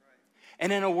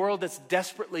 And in a world that's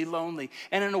desperately lonely,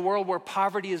 and in a world where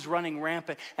poverty is running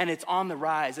rampant and it's on the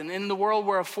rise, and in the world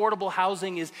where affordable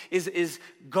housing is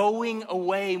going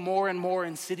away more and more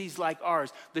in cities like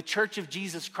ours, the Church of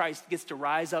Jesus Christ gets to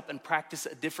rise up and practice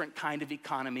a different kind of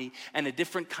economy and a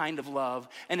different kind of love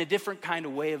and a different kind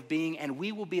of way of being, and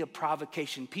we will be a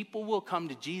provocation. People will come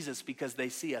to Jesus because they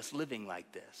see us living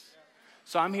like this.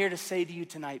 So I'm here to say to you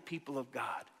tonight, people of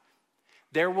God,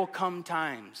 there will come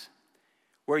times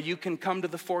where you can come to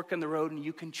the fork in the road and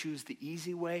you can choose the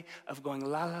easy way of going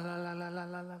la, la, la, la, la, la,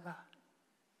 la, la, la,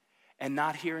 and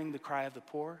not hearing the cry of the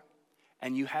poor,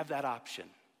 and you have that option.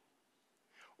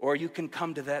 Or you can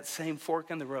come to that same fork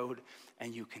in the road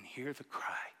and you can hear the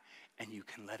cry and you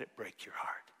can let it break your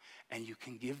heart. And you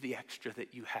can give the extra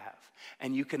that you have.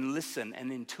 And you can listen and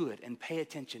intuit and pay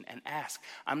attention and ask.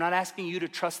 I'm not asking you to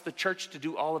trust the church to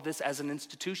do all of this as an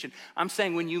institution. I'm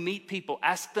saying when you meet people,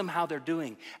 ask them how they're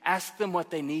doing. Ask them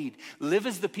what they need. Live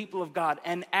as the people of God.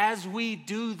 And as we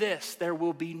do this, there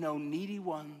will be no needy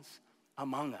ones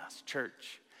among us,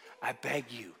 church. I beg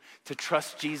you to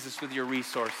trust Jesus with your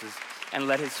resources and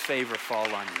let his favor fall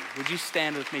on you. Would you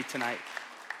stand with me tonight?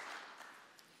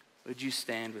 Would you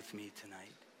stand with me tonight?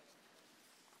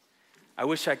 I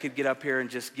wish I could get up here and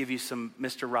just give you some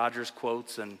Mr. Rogers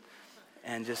quotes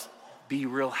and just be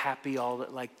real happy all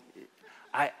that. Like,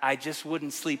 I just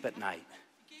wouldn't sleep at night.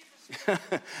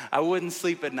 I wouldn't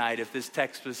sleep at night if this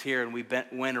text was here and we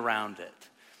went around it.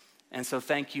 And so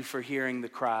thank you for hearing the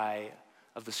cry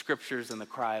of the scriptures and the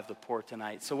cry of the poor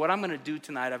tonight. So what I'm going to do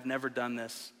tonight, I've never done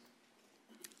this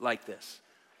like this.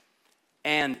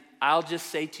 And I'll just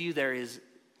say to you, there is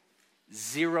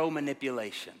zero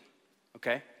manipulation,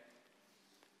 okay?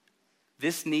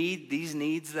 These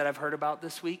needs that I've heard about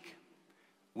this week,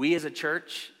 we as a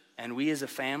church and we as a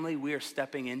family, we are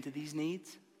stepping into these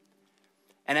needs.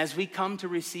 And as we come to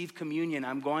receive communion,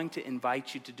 I'm going to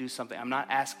invite you to do something. I'm not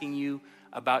asking you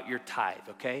about your tithe,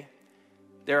 okay?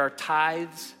 There are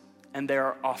tithes and there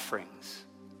are offerings.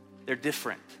 They're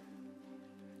different.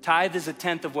 Tithe is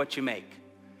 1/10 of what you make.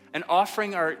 An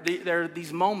offering there are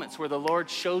these moments where the Lord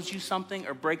shows you something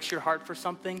or breaks your heart for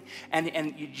something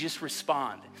and you just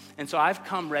respond. And so I've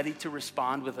come ready to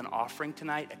respond with an offering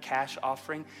tonight, a cash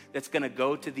offering that's going to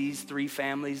go to these 3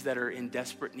 families that are in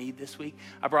desperate need this week.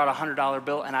 I brought a $100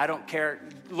 bill and I don't care.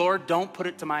 Lord, don't put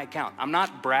it to my account. I'm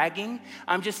not bragging.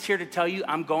 I'm just here to tell you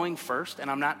I'm going first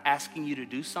and I'm not asking you to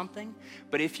do something.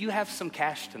 But if you have some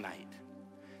cash tonight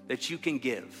that you can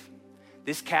give,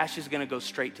 this cash is going to go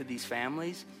straight to these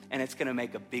families, and it's going to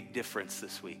make a big difference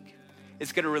this week.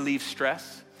 It's going to relieve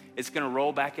stress. It's going to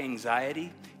roll back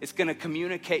anxiety. It's going to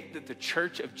communicate that the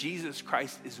church of Jesus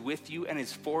Christ is with you and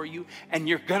is for you, and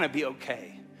you're going to be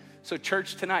okay. So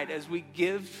church, tonight, as we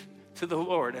give to the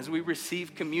Lord, as we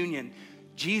receive communion,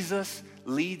 Jesus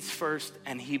leads first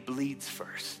and he bleeds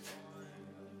first.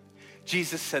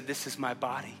 Jesus said, "This is my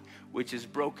body, which is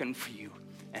broken for you.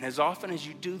 And as often as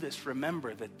you do this,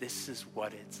 remember that this is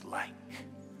what it's like."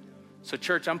 So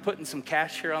church, I'm putting some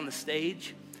cash here on the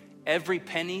stage. Every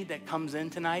penny that comes in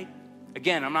tonight,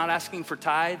 again, I'm not asking for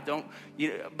tithe,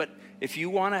 but if you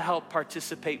want to help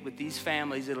participate with these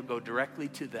families, it'll go directly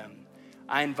to them.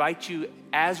 I invite you,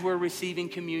 as we're receiving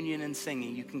communion and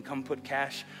singing, you can come put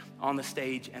cash on the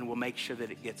stage and we'll make sure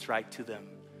that it gets right to them.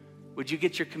 Would you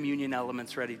get your communion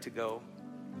elements ready to go?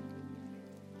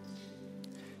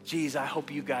 Geez, I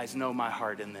hope you guys know my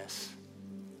heart in this.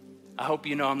 I hope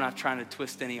you know I'm not trying to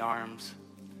twist any arms.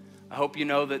 I hope you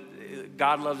know that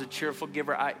God loves a cheerful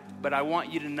giver. But I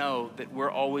want you to know that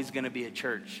we're always going to be a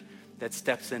church that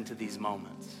steps into these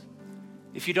moments.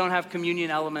 If you don't have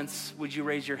communion elements, would you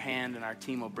raise your hand and our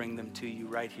team will bring them to you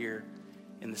right here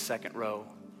in the second row.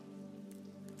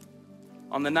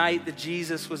 On the night that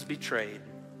Jesus was betrayed,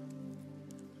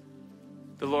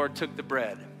 the Lord took the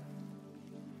bread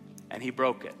and he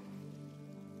broke it.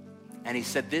 And he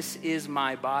said, "This is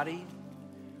my body,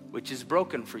 which is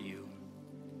broken for you.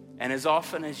 And as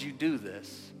often as you do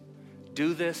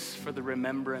this for the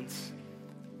remembrance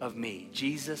of me."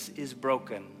 Jesus is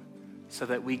broken so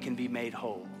that we can be made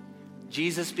whole.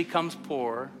 Jesus becomes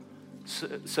poor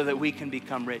so that we can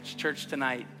become rich. Church,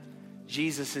 tonight,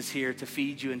 Jesus is here to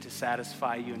feed you and to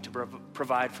satisfy you and to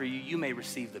provide for you. You may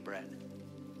receive the bread.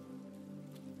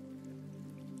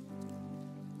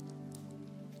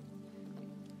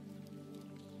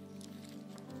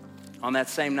 On that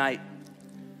same night,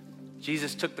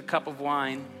 Jesus took the cup of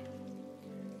wine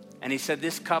and he said,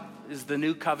 "This cup is the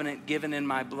new covenant given in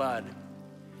my blood,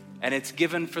 and it's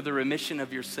given for the remission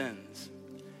of your sins.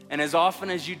 And as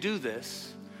often as you do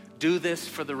this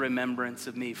for the remembrance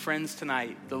of me." Friends,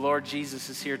 tonight, the Lord Jesus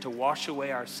is here to wash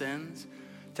away our sins,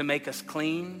 to make us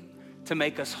clean, to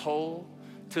make us whole,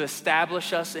 to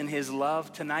establish us in his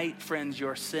love. Tonight, friends,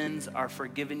 your sins are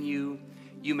forgiven you.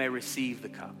 You may receive the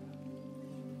cup.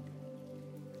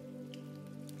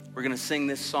 We're going to sing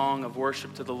this song of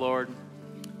worship to the Lord.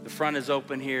 The front is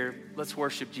open here. Let's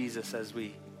worship Jesus as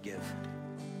we give.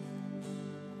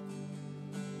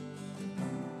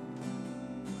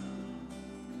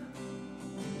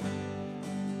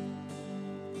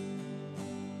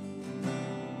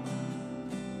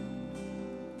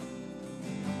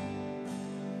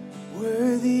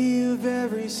 Worthy of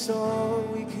every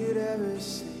song we could ever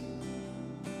sing.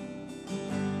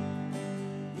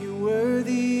 You're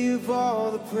worthy of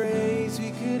all the praise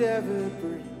we could ever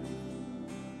bring.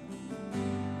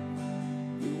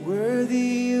 You're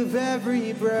worthy of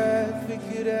every breath we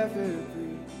could ever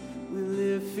breathe. We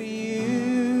live for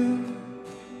you.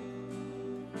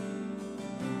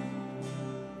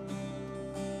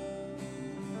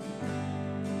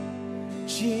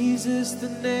 Jesus, the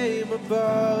name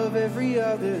above every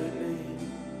other name.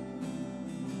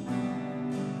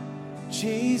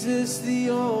 Jesus,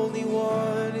 the only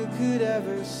one who could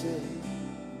ever save.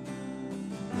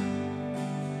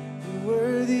 You're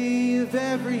worthy of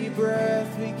every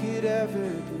breath we could ever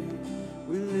breathe.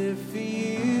 We live for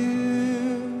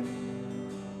you.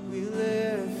 We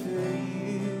live for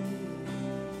you.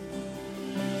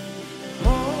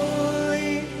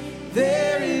 Holy,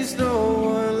 there is no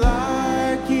one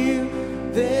like you.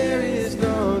 There is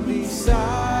none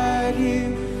beside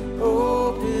you.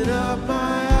 Open up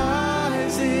my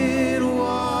eyes in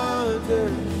wonder.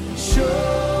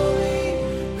 Show me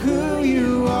who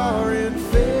you are and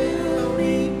fill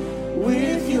me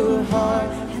with your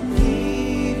heart and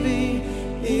lead me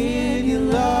in your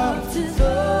love to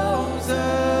those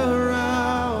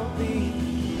around me.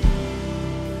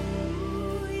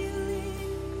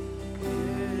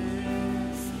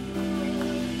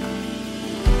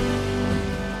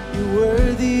 You're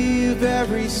worthy of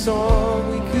every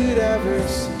song we could ever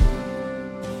sing.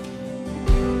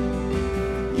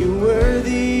 You're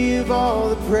worthy of all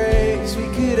the praise we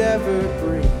could ever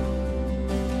bring.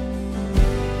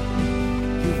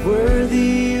 You're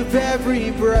worthy of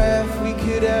every breath we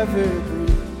could ever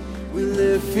breathe. We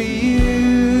live for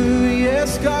you,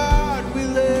 yes God, we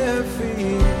live for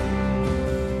you.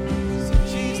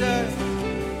 Jesus,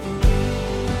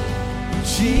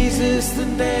 Jesus, the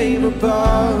name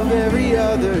above every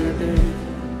other name.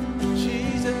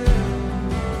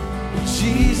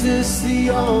 Jesus, the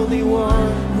only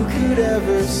one who could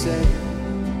ever save.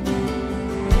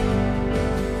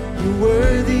 You're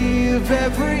worthy of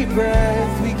every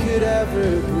breath we could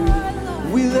ever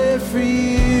breathe. We live for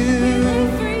you.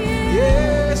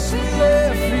 Yes, we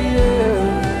live for you.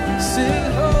 Sing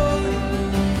holy,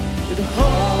 and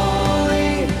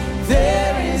holy,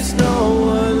 there is no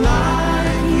one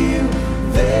like you.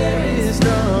 There is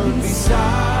none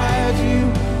beside you.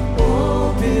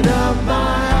 Open up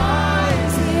my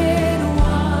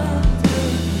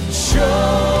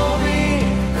show me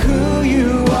who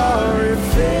you are and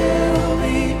fill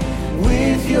me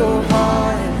with your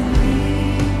heart and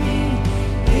lead me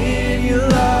in your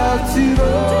love to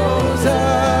those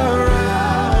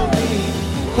around me.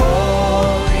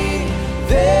 Holy,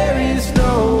 there is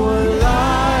no one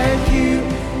like you.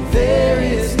 There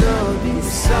is none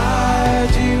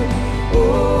beside you.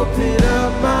 Open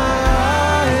up my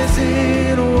eyes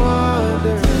in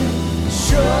wonder.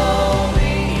 Show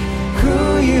me who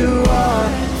you are,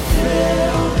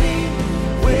 fill me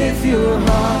with your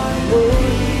heart,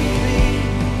 lead me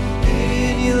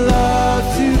in your love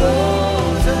to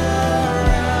those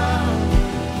around.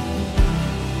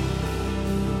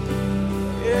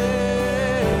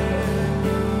 Yeah.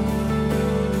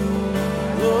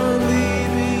 Lord, lead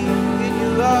me in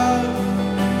your love.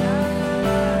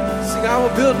 Sing, I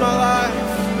will build my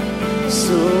life,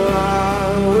 so I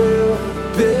will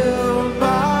build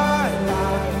my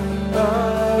life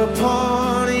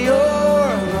upon your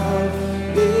love.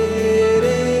 It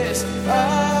is a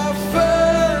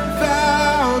firm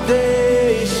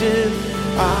foundation.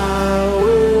 I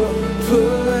will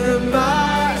put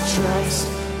my trust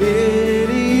in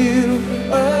you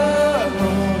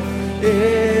alone,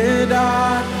 and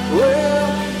I will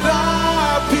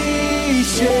not be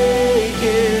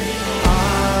shaken. I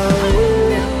will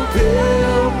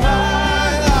build my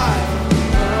life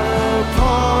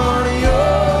upon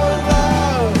your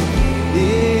love.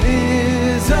 It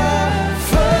is a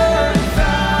firm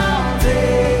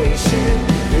foundation,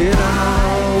 and I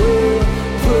will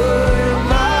put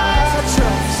my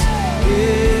trust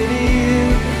in you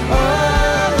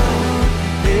alone.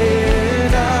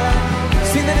 And I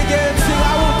sing that again. Sing,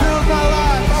 I will build my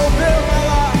life. I will build my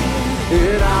life,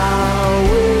 and I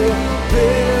will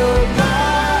build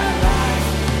my life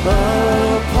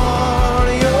upon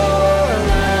your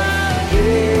love.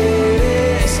 It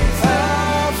is a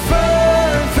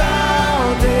firm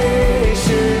foundation.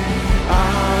 I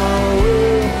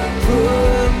will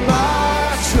put my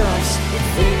trust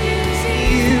in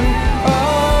you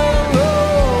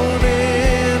alone.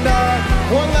 And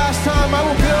one last time, I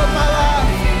will build my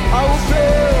life. I will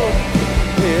build,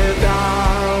 and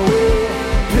I will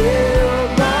build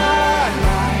my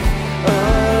life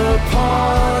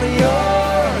upon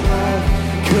your love.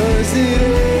 'Cause it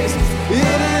is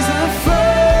a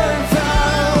firm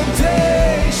foundation,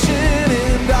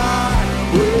 and I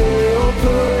will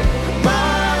put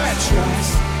my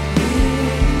trust in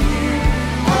you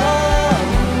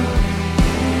alone.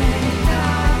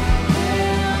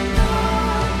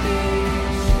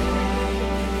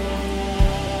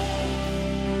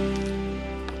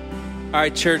 All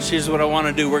right, church, here's what I want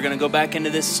to do. We're going to go back into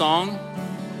this song,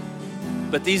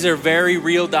 but these are very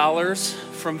real dollars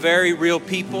from very real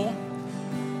people.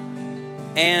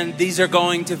 And these are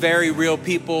going to very real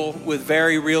people with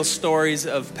very real stories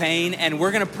of pain. And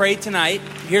we're going to pray tonight.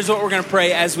 Here's what we're going to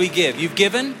pray as we give. You've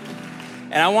given,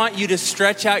 and I want you to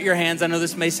stretch out your hands. I know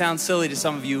this may sound silly to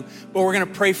some of you, but we're going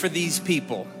to pray for these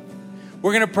people.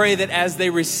 We're going to pray that as they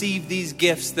receive these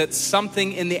gifts, that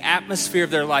something in the atmosphere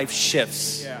of their life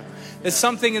shifts. That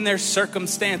something in their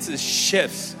circumstances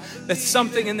shifts. That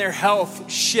something in their health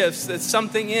shifts. That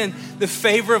something in the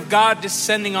favor of God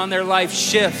descending on their life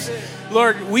shifts.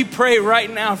 Lord, we pray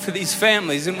right now for these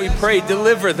families, and we pray,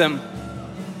 deliver them.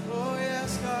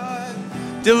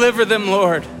 Deliver them,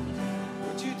 Lord.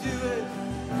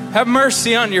 Have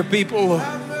mercy on your people, Lord.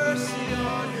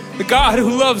 The God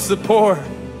who loves the poor.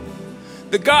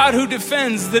 The God who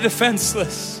defends the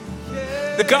defenseless.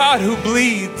 The God who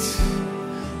bleeds.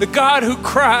 The God who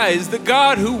cries. The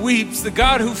God who weeps. The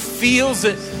God who feels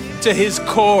it to his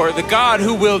core. The God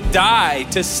who will die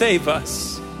to save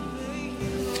us.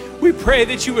 We pray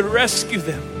that you would rescue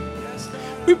them.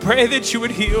 We pray that you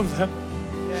would heal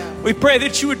them. We pray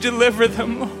that you would deliver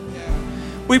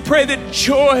them. We pray that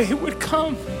joy would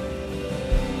come.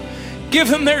 Give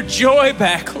them their joy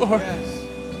back, Lord.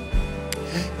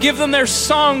 Give them their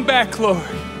song back, Lord.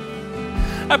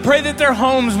 I pray that their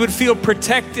homes would feel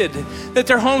protected, that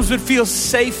their homes would feel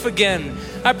safe again.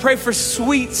 I pray for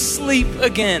sweet sleep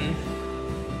again.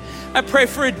 I pray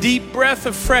for a deep breath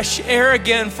of fresh air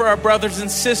again for our brothers and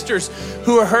sisters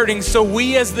who are hurting. So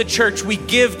we as the church, we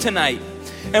give tonight.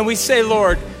 And we say,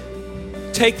 Lord,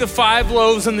 take the 5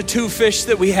 loaves and the 2 fish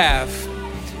that we have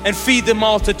and feed the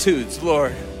multitudes,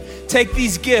 Lord. Take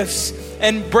these gifts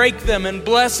and break them and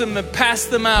bless them and pass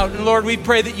them out. And Lord, we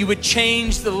pray that you would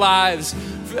change the lives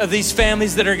of these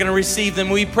families that are going to receive them.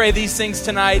 We pray these things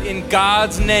tonight in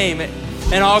God's name.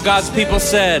 And all God's people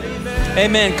said,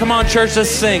 amen. Come on, church, let's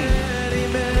sing.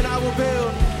 Amen. I will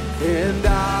build, and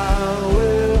I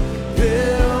will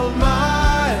build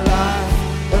my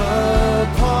life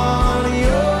upon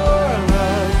your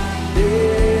love.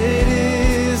 It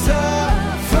is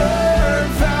a firm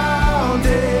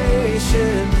foundation.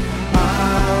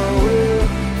 I will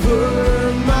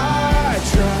put my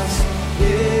trust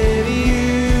in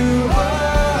you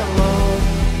alone,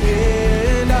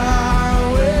 and I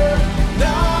will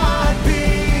not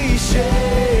be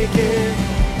shaken.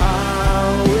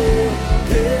 I will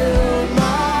build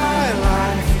my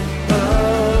life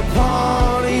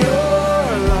upon your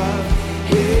love.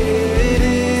 It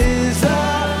is a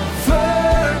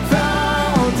firm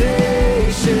foundation.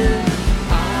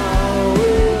 I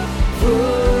will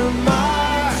put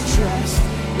my trust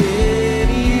in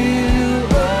you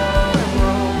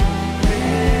alone,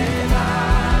 and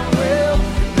I will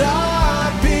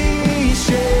not be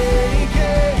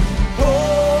shaken.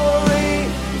 Holy,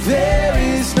 there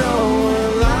is no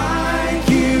one like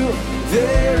you.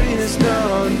 There is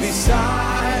none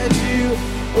beside you.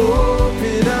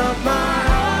 Open up my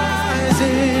eyes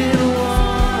in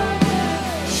wonder.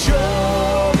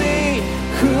 Show me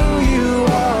who you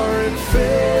are and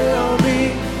fill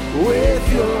me with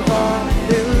your heart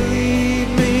and lead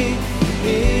me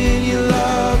in your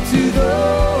love to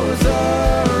those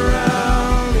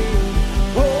around me.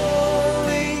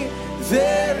 Holy,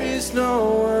 there is no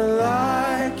one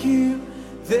like you.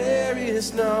 There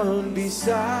is none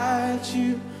beside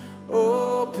you.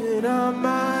 Open up my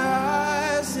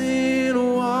eyes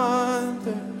in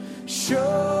wonder.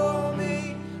 Show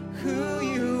me who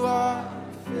you are.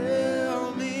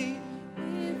 Fill me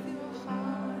with your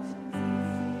heart.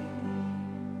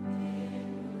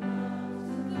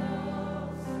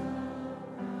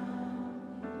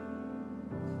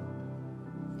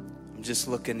 I'm just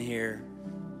looking here.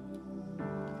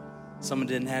 Someone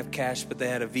didn't have cash, but they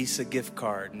had a Visa gift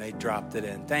card and they dropped it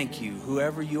in. Thank you,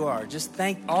 whoever you are. Just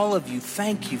thank all of you.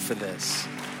 Thank you for this.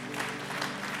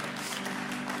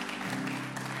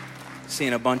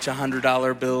 Seeing a bunch of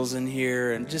 $100 bills in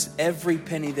here and just every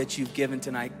penny that you've given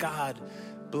tonight. God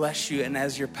bless you. And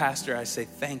as your pastor, I say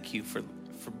thank you for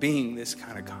being this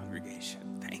kind of congregation.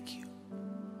 Thank you.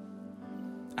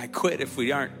 I quit if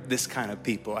we aren't this kind of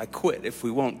people. I quit if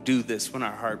we won't do this when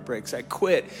our heart breaks. I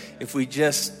quit if we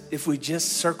just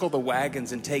circle the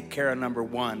wagons and take care of number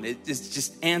one. It's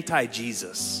just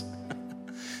anti-Jesus.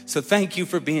 So thank you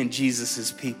for being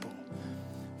Jesus's people.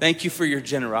 Thank you for your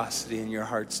generosity and your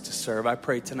hearts to serve. I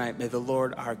pray tonight, may the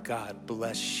Lord our God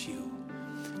bless you.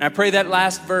 And I pray that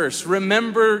last verse,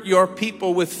 remember your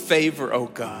people with favor, O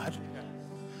God,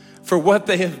 for what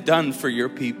they have done for your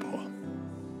people.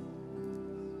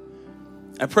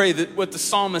 I pray that what the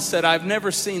psalmist said, I've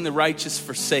never seen the righteous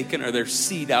forsaken or their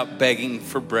seed out begging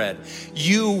for bread.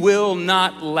 You will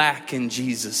not lack in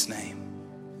Jesus' name.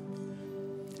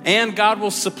 And God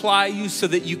will supply you so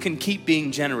that you can keep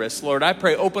being generous. Lord, I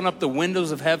pray, open up the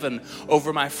windows of heaven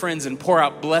over my friends and pour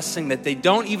out blessing that they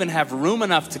don't even have room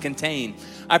enough to contain.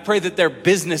 I pray that their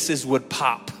businesses would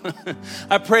pop.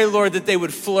 I pray, Lord, that they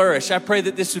would flourish. I pray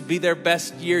that this would be their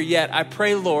best year yet. I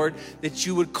pray, Lord, that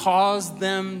you would cause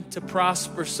them to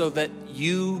prosper so that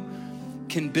you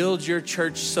can build your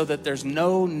church so that there's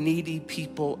no needy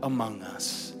people among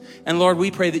us. And Lord, we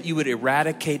pray that you would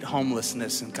eradicate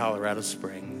homelessness in Colorado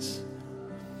Springs.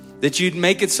 That you'd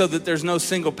make it so that there's no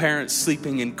single parents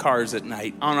sleeping in cars at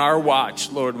night. On our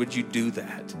watch, Lord, would you do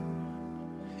that?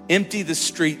 Empty the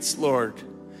streets, Lord.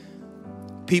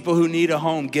 People who need a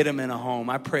home, get them in a home.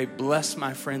 I pray, bless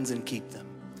my friends and keep them.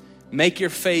 Make your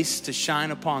face to shine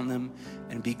upon them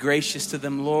and be gracious to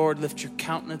them. Lord, lift your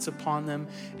countenance upon them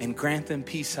and grant them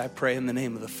peace, I pray, in the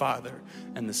name of the Father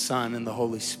and the Son and the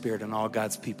Holy Spirit. And all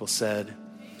God's people said,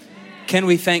 amen. Can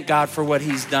we thank God for what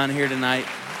he's done here tonight?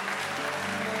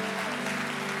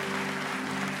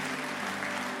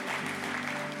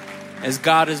 As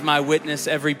God is my witness,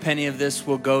 every penny of this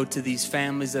will go to these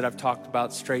families that I've talked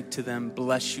about, straight to them.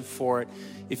 Bless you for it.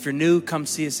 If you're new, come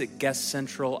see us at Guest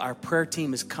Central. Our prayer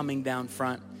team is coming down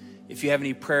front. If you have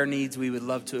any prayer needs, we would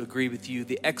love to agree with you.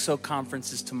 The EXO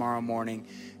conference is tomorrow morning.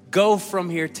 Go from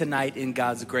here tonight in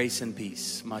God's grace and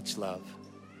peace. Much love.